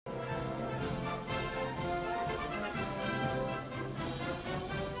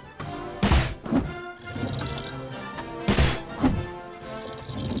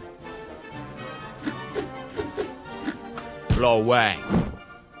No way.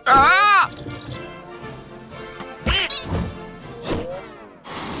 Ah!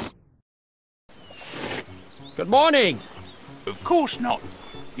 Good morning. Of course not.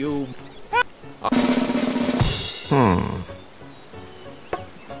 You...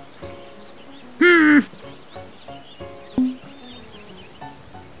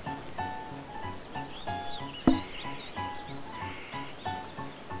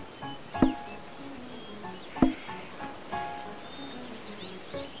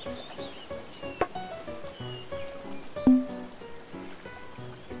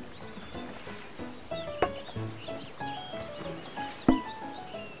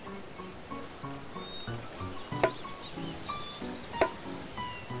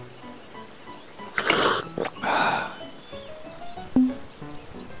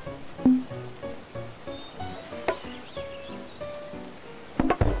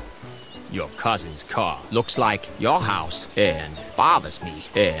 Your cousin's car looks like your house and bothers me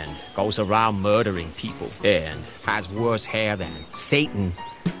and goes around murdering people and has worse hair than Satan.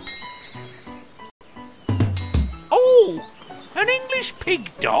 Oh! An English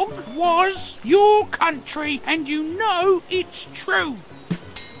pig dog was your country, and you know it's true.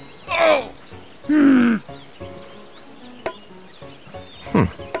 Oh!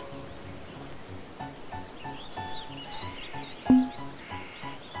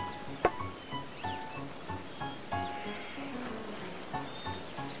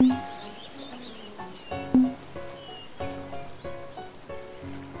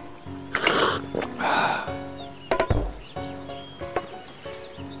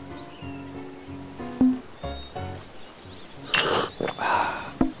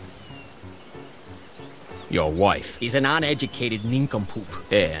 Your wife is an uneducated nincompoop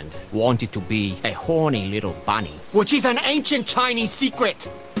and wanted to be a horny little bunny, which is an ancient Chinese secret.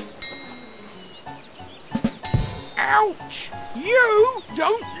 Ouch! You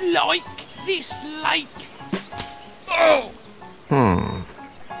don't like this lake. Oh!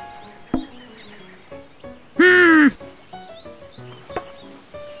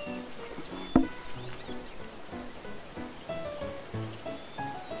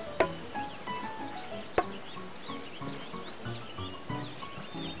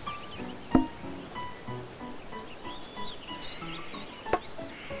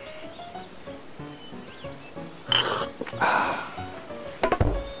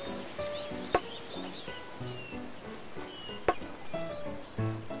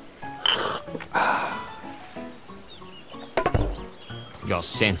 Your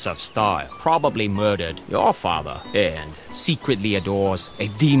sense of style probably murdered your father and secretly adores a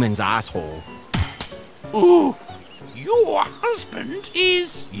demon's asshole. Ooh! Your husband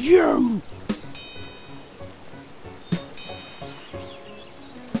is you!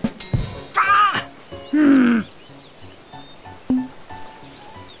 Ah!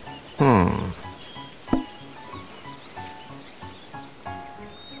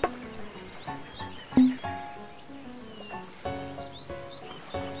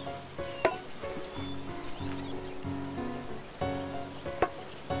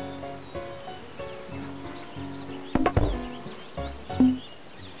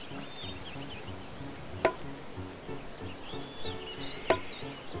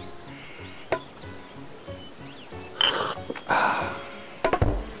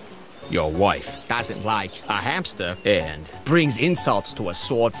 Your wife doesn't like a hamster and brings insults to a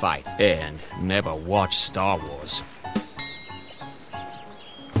sword fight and never watched Star Wars.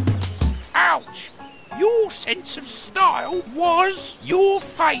 Ouch! Your sense of style was your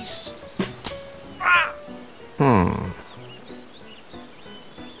face. Ah!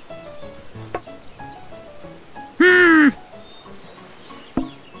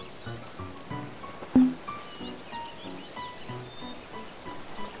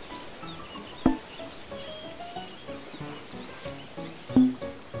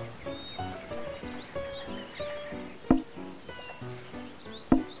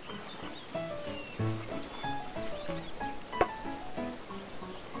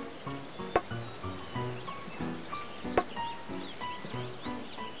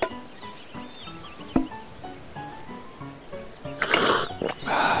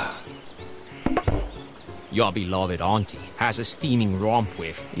 Your beloved auntie has a steaming romp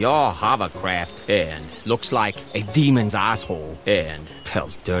with your hovercraft and looks like a demon's asshole and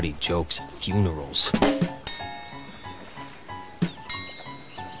tells dirty jokes at funerals.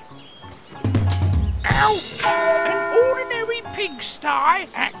 Ouch! An ordinary pigsty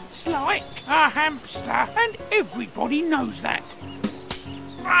acts like a hamster, and everybody knows that.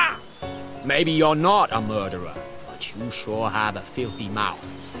 Ah! Maybe you're not a murderer, but you sure have a filthy mouth.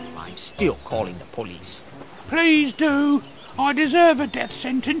 I'm still calling the police. Please do. I deserve a death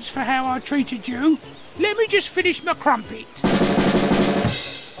sentence for how I treated you. Let me just finish my crumpet.